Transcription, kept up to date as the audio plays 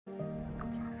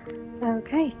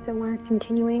Okay, so we're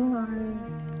continuing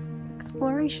our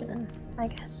exploration, I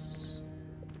guess.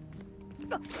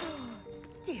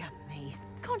 Dear me.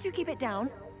 Can't you keep it down?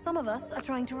 Some of us are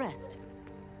trying to rest.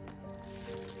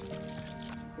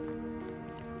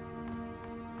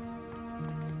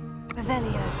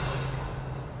 Revelio.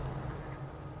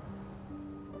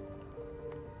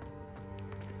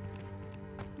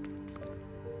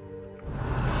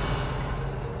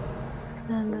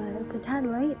 And it's a tad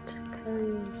late,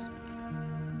 because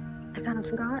I kind of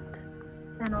forgot.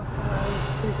 And also, I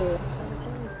was busy with other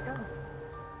things, so.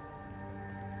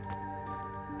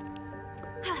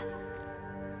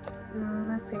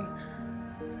 Let's see.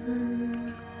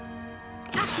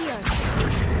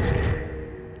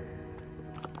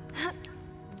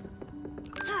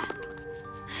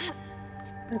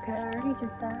 Okay, I already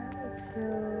did that, so.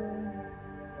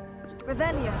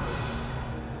 Revelio.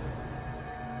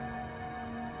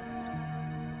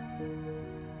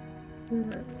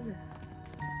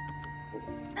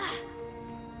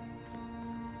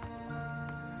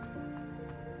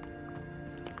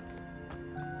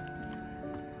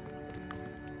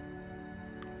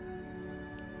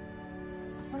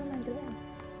 What am I doing?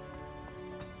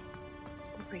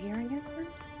 Over here, I guess, then?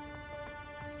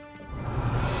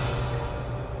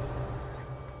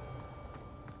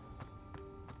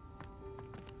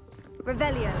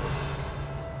 Revelio.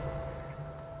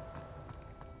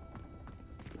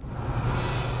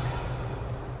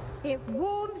 It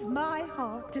warms my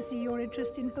heart to see your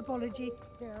interest in herbology,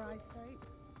 dare I say.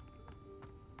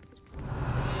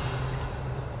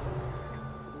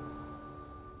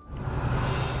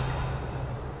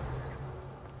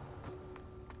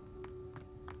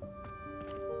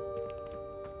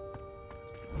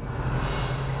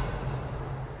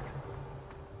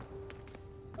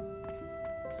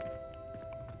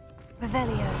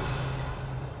 Revelio.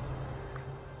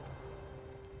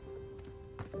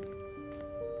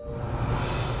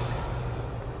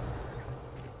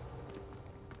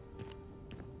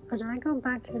 Oh, did I go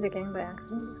back to the beginning by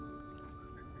accident?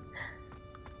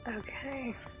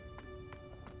 Okay.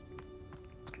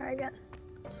 Let's try again.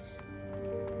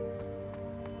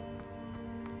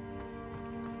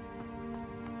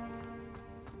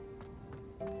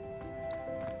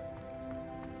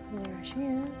 There she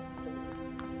is.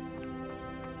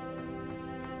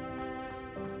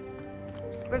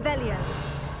 Revelio.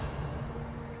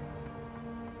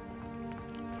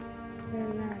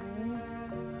 There that is.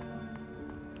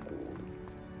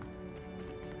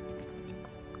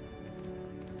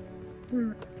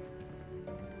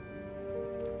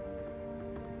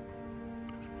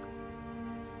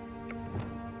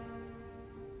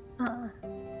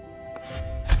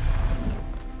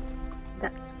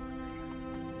 That's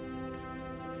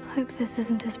Hope this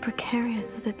isn't as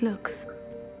precarious as it looks.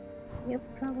 Yep,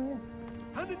 probably is.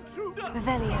 An intruder!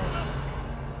 Revelio.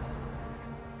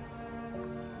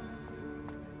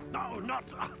 No, not...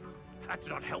 that's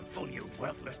not helpful, you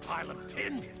worthless pile of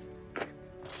tin!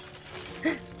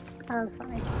 That was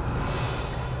funny.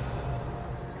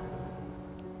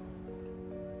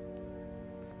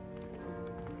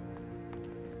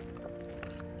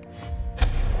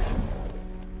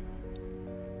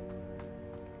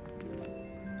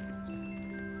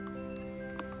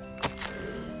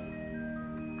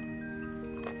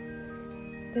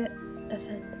 Bit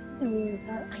offended. It means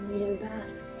that I needed a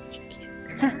bath.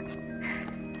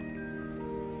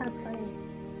 That's funny.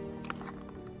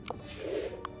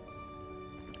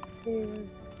 This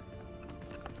is...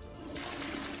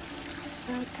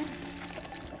 Okay.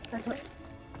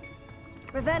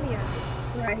 Revelio.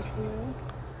 Right here.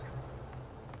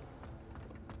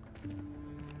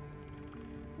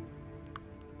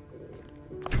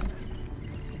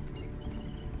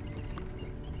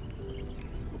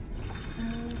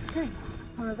 Okay,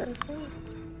 one of those things.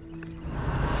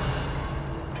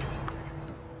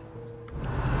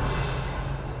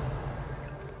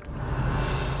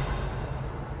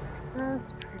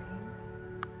 That's pretty.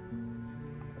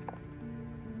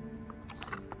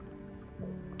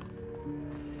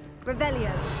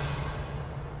 Revelio.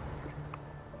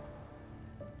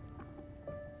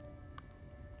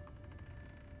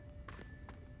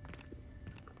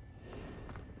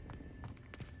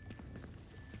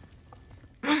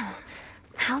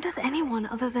 How does anyone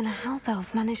other than a house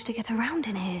elf manage to get around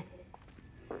in here?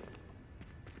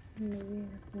 Maybe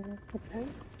it's not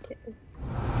supposed to.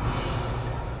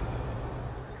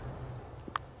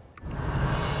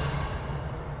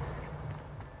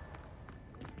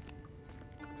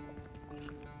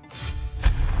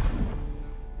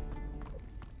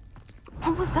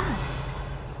 What was that?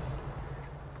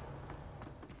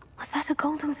 Was that a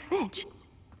golden snitch?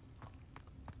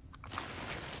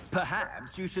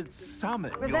 Perhaps you should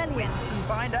summon your Revelio. wits and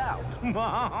find out.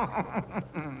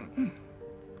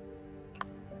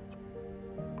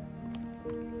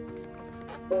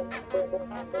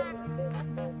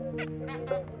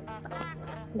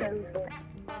 Those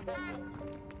things.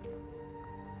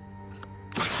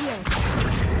 Here.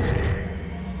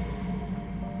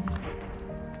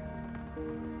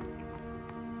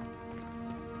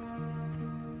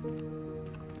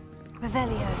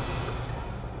 Revelio.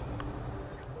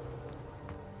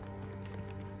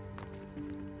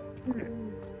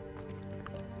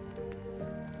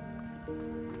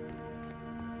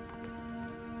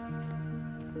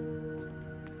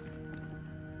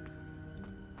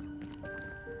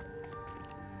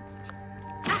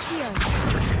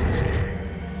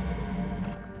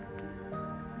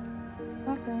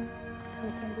 Okay, we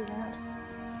can do that.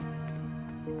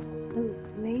 Ooh,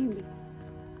 maybe.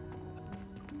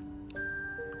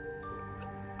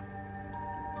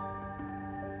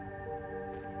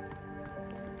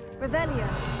 Revelio.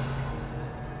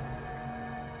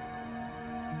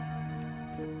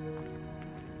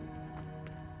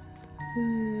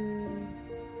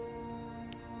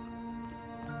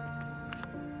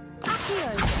 Accio.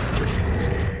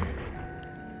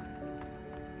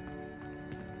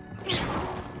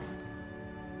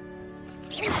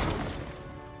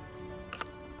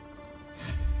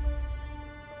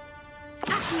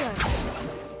 Accio.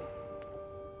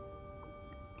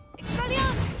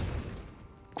 Expelliarmus.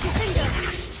 Defender.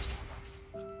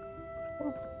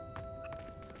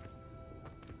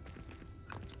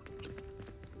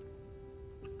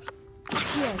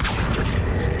 Accio.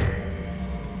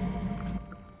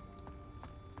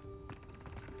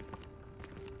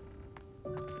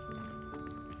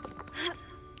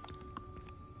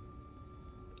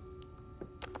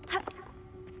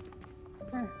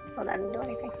 Well, that didn't do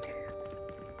anything.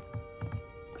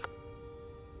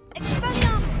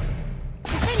 Expelliarmus.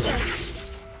 Defender.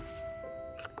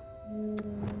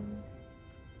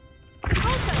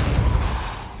 Also.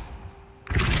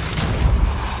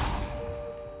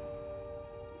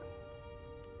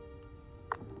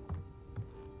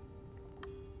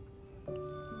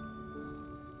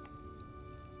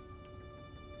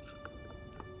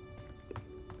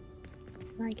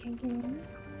 I can't get in.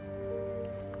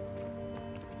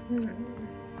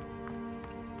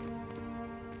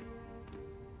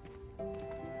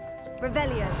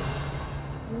 Revelio.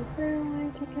 Is there a way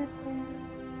to get there?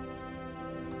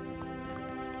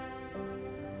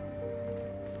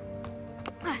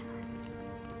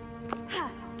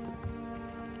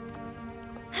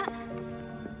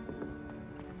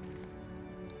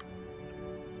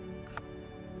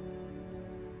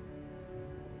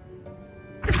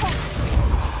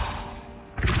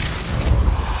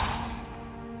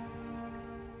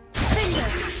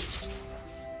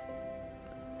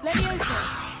 Leviosa.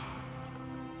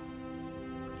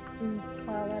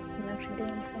 Well, that didn't actually do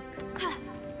anything.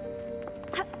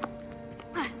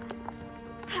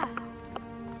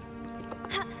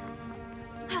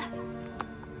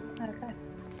 Okay.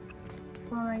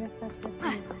 Well, I guess that's it.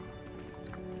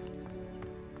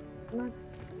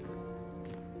 Let's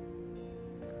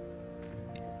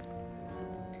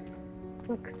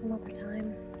look some other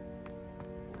time.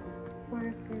 Or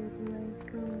if there's a way to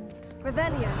go.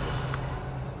 Revelio.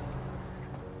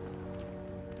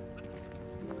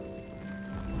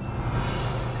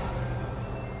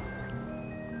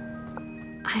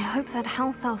 I hope that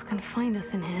house elf can find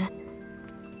us in here.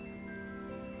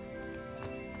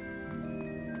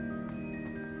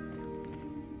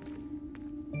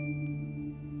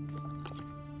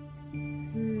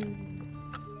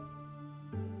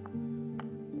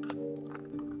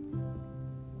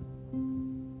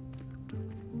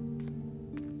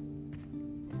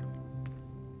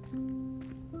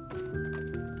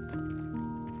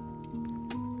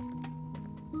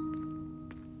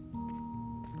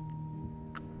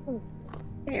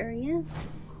 There he is.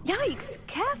 Yikes!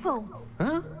 Careful!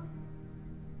 Huh?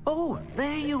 Oh,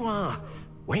 there you are.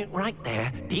 Wait right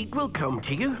there. Deek will come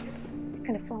to you. He's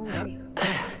gonna fall, is he?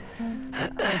 Okay.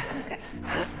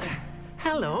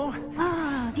 Hello.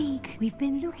 Ah, Deek, we've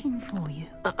been looking for you.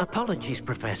 Apologies,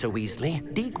 Professor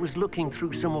Weasley. Deek was looking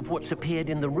through some of what's appeared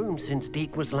in the room since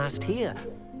Deek was last here.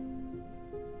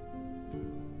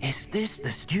 Is this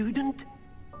the student?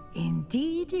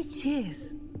 Indeed it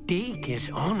is. Deek is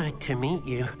honored to meet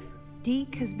you.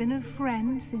 Deek has been a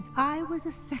friend since I was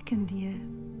a second year.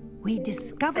 We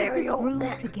discovered this room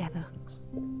together.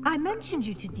 I mentioned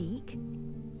you to Deek.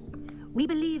 We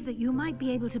believe that you might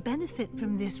be able to benefit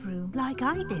from this room like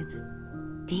I did.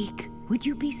 Deek, would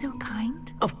you be so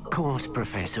kind? Of course,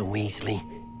 Professor Weasley.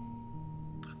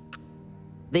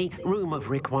 The Room of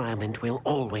Requirement will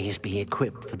always be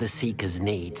equipped for the Seeker's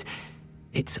needs.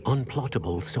 It's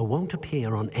unplottable, so won't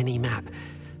appear on any map.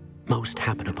 Most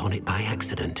happen upon it by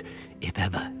accident, if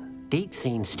ever. Deek's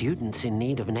seen students in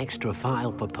need of an extra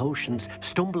file for potions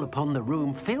stumble upon the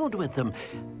room filled with them.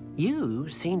 You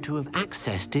seem to have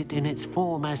accessed it in its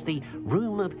form as the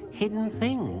Room of Hidden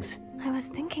Things. I was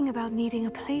thinking about needing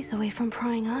a place away from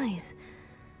prying eyes.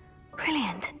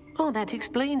 Brilliant. Oh, that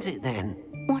explains it then.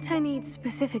 What I need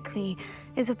specifically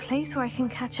is a place where I can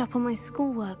catch up on my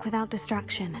schoolwork without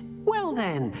distraction. Well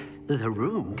then, the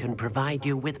room can provide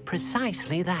you with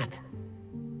precisely that.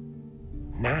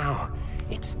 Now,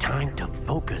 it's time to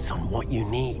focus on what you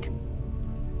need.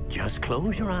 Just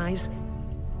close your eyes.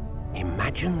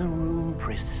 Imagine the room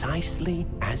precisely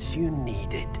as you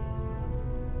need it.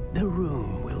 The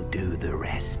room will do the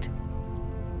rest.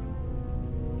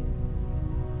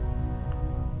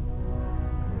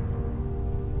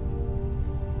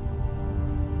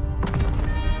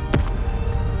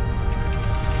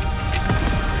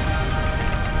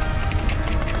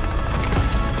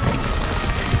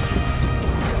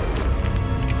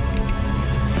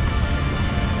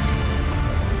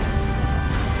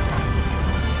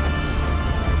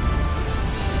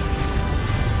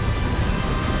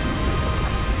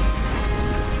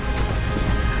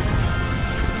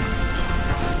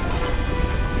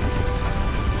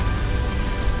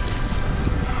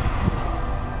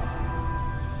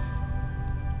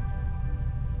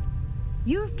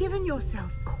 You've given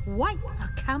yourself quite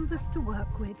a canvas to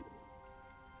work with.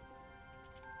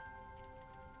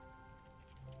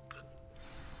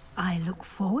 I look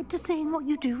forward to seeing what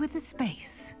you do with the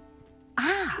space.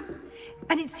 Ah,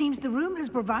 and it seems the room has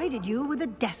provided you with a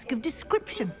desk of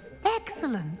description.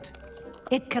 Excellent.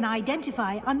 It can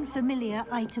identify unfamiliar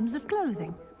items of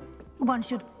clothing. One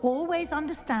should always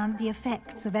understand the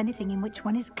effects of anything in which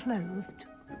one is clothed.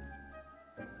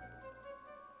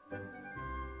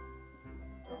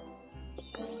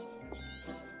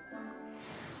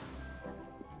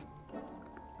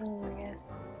 Oh,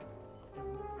 yes.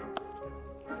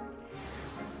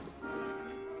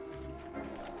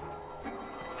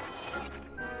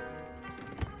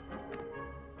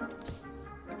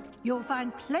 You'll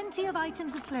find plenty of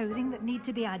items of clothing that need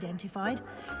to be identified.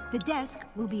 The desk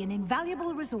will be an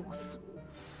invaluable resource.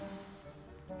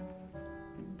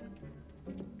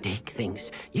 Dick thinks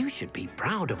you should be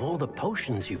proud of all the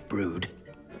potions you've brewed.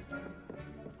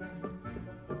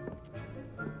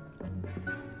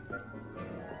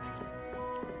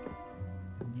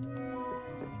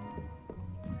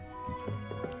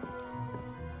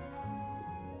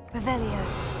 Revelio.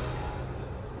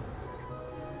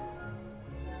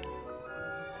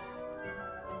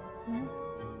 Yes.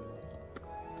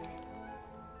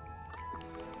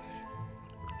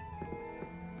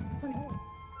 Oh, no.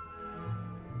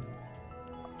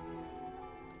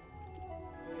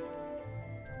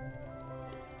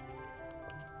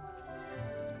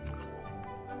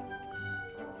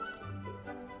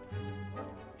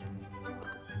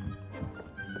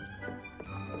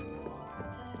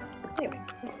 Anyway,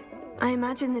 let's go. I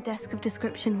imagine the desk of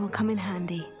description will come in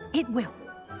handy. It will.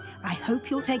 I hope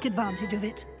you'll take advantage of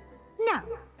it. Now,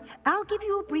 I'll give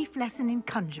you a brief lesson in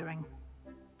conjuring.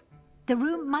 The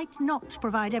room might not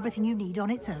provide everything you need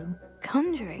on its own.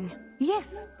 Conjuring?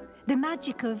 Yes, the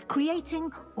magic of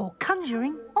creating or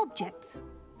conjuring objects.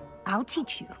 I'll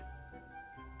teach you.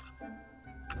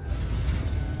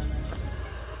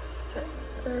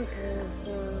 Okay,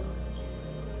 so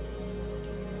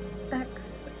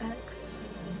x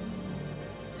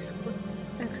squared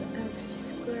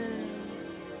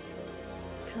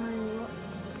times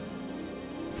what's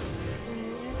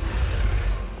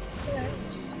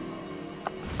x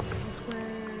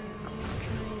squared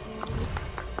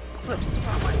x. Whoops,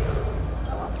 wrong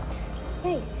one.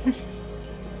 Hey.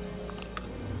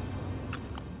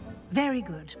 Very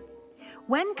good.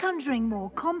 When conjuring more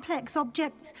complex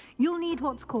objects, you'll need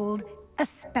what's called a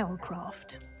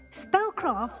spellcraft.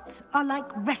 Spellcrafts are like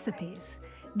recipes.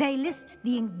 They list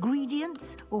the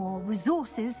ingredients or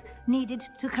resources needed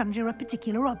to conjure a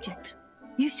particular object.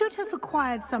 You should have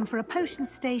acquired some for a potion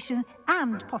station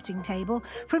and potting table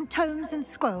from tomes and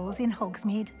scrolls in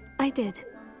Hogsmeade. I did.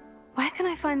 Where can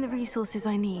I find the resources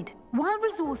I need? While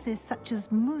resources such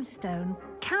as moonstone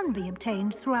can be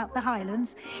obtained throughout the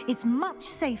Highlands, it's much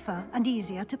safer and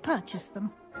easier to purchase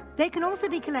them. They can also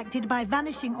be collected by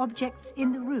vanishing objects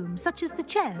in the room, such as the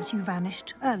chairs you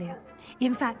vanished earlier.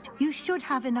 In fact, you should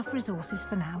have enough resources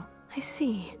for now. I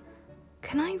see.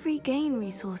 Can I regain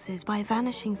resources by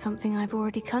vanishing something I've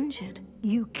already conjured?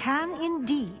 You can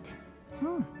indeed.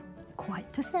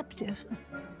 Quite perceptive.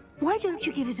 Why don't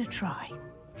you give it a try?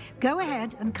 Go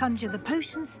ahead and conjure the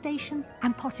potion station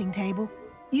and potting table.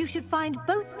 You should find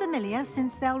both familiar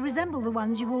since they'll resemble the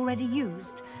ones you've already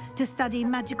used to study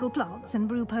magical plants and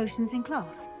brew potions in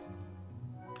class.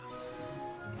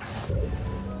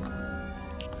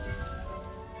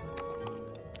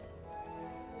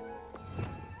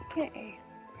 Okay.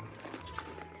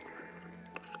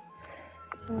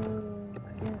 So,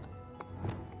 I guess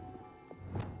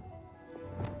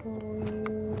we'll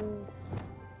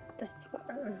use this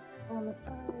one on the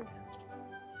side.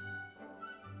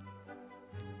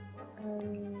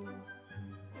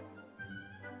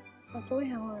 That's what we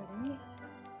have already.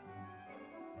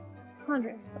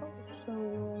 Conjuring spell, so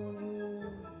we'll use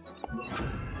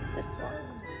this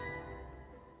one.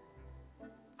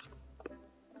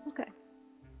 Okay.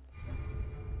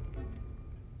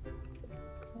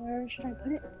 So where should I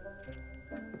put it?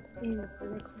 This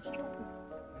is a question.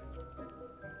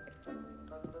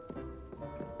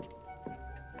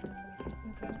 Guess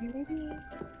over here maybe?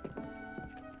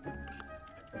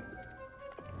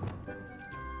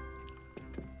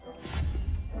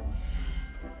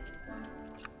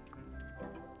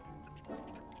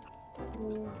 This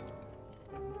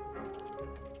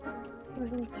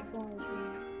wasn't surprising.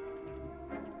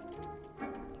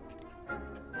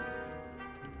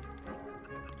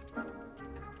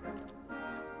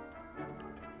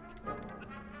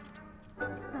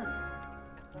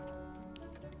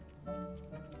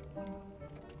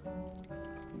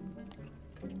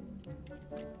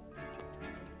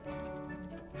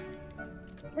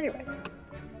 Anyway,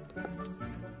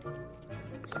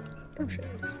 potion.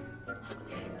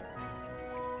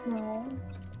 Small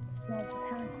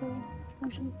botanical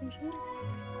potion station.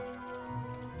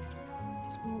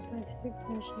 Small scientific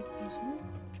potion station.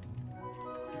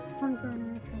 One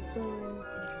burner for brewing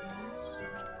potions.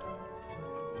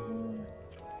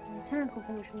 Botanical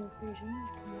potion station.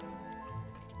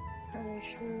 Probably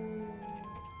sure.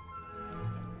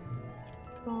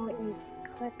 Small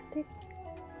eclectic.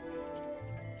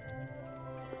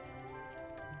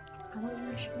 I'm not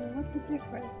really sure what the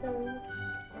difference is.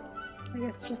 I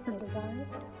guess just in design.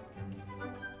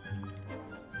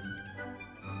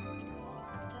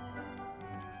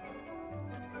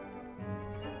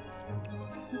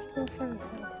 Let's go for the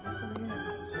scientific one, yes.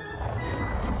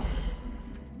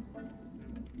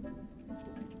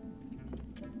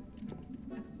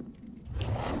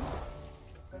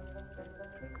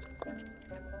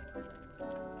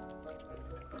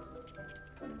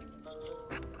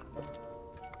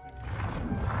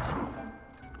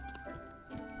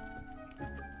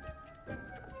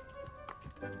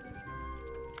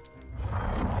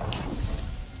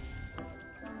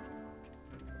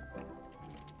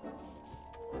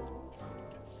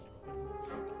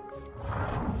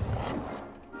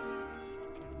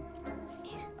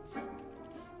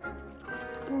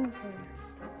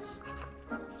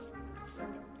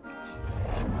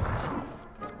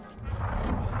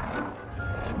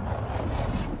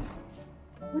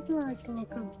 What do I like to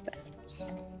look up best?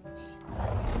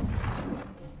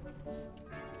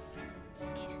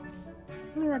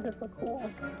 Oh, that does look cool.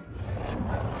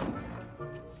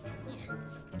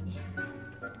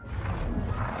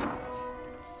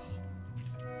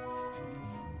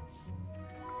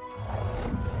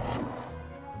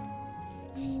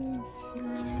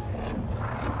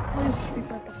 I'll just stick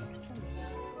with the first one.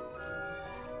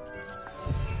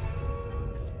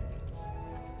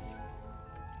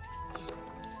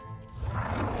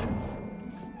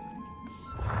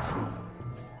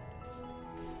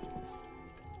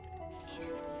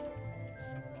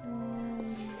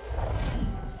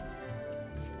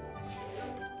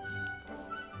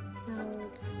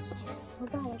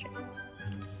 Avalanche.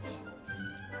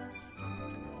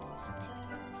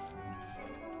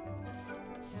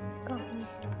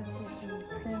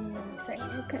 Same,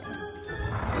 okay.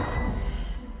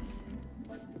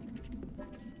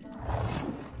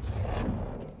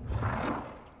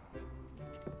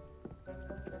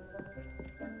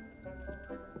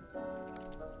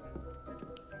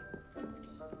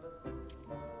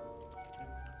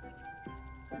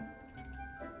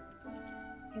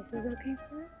 This is okay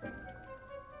for it?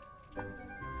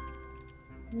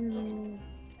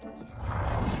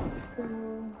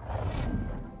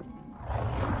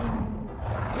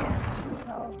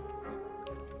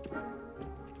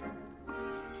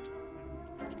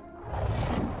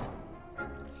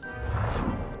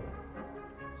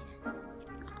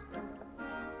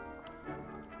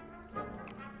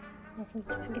 Mustn't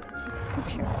forget to take a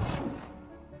picture.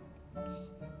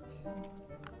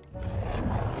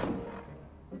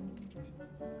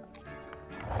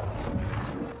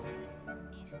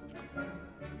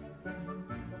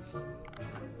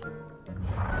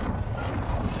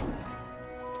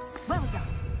 Well done.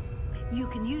 You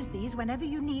can use these whenever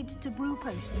you need to brew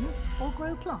potions or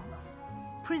grow plants.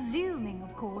 Presuming,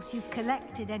 of course, you've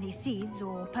collected any seeds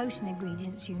or potion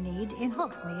ingredients you need in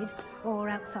Hogsmeade or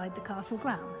outside the castle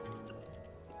grounds.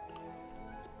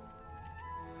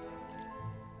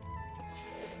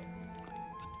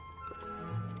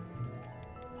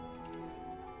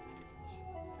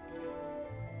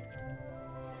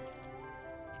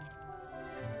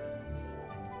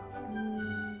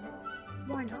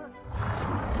 Why not?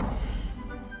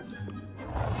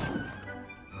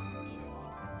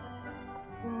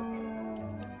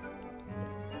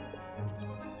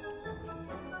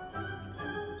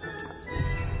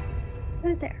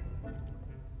 Right there.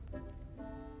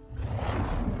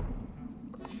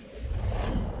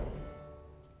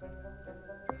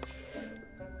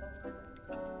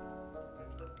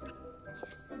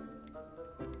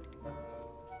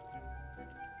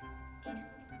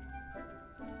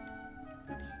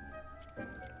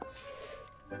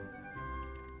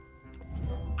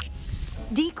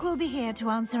 Deke will be here to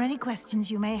answer any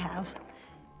questions you may have.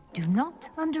 Do not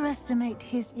underestimate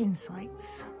his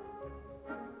insights.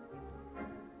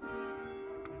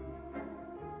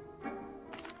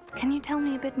 Can you tell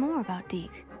me a bit more about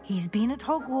Deke? He's been at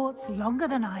Hogwarts longer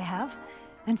than I have,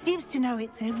 and seems to know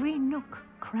its every nook,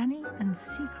 cranny, and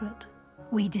secret.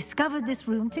 We discovered this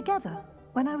room together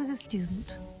when I was a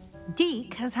student.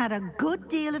 Deke has had a good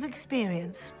deal of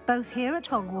experience, both here at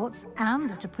Hogwarts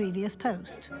and at a previous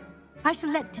post. I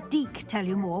shall let Deke tell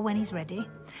you more when he's ready,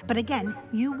 but again,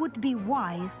 you would be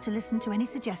wise to listen to any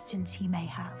suggestions he may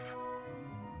have.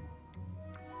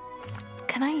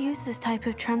 Can I use this type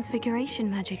of transfiguration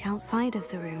magic outside of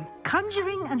the room?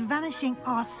 Conjuring and vanishing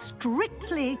are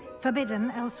strictly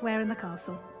forbidden elsewhere in the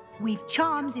castle. We've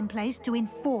charms in place to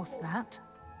enforce that.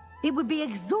 It would be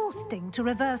exhausting to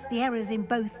reverse the errors in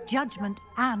both judgment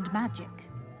and magic.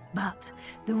 But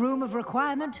the Room of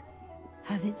Requirement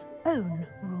has its own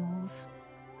rules.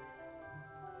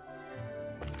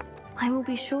 I will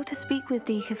be sure to speak with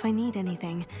Deke if I need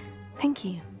anything. Thank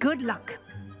you. Good luck.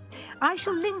 I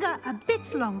shall linger a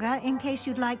bit longer in case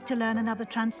you'd like to learn another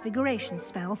transfiguration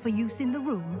spell for use in the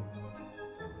room.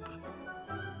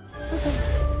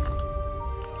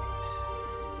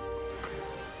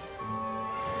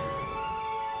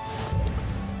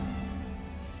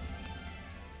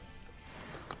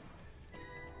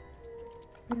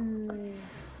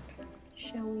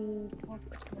 Shall we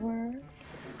talk to her?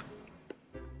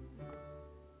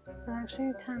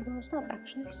 Actually, time almost up,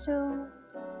 actually, so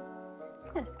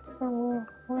yes, so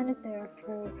we'll end it there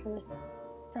for this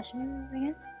session, I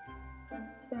guess.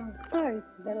 So, sorry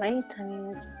it's a bit late. I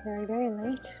mean, it's very, very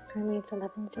late. Currently it's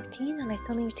 11:15, and I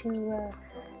still need to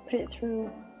put it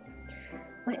through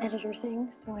my editor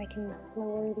thing so I can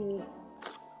lower the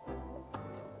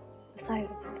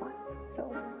size of the file.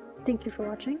 So, thank you for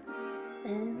watching,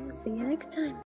 and see you next time.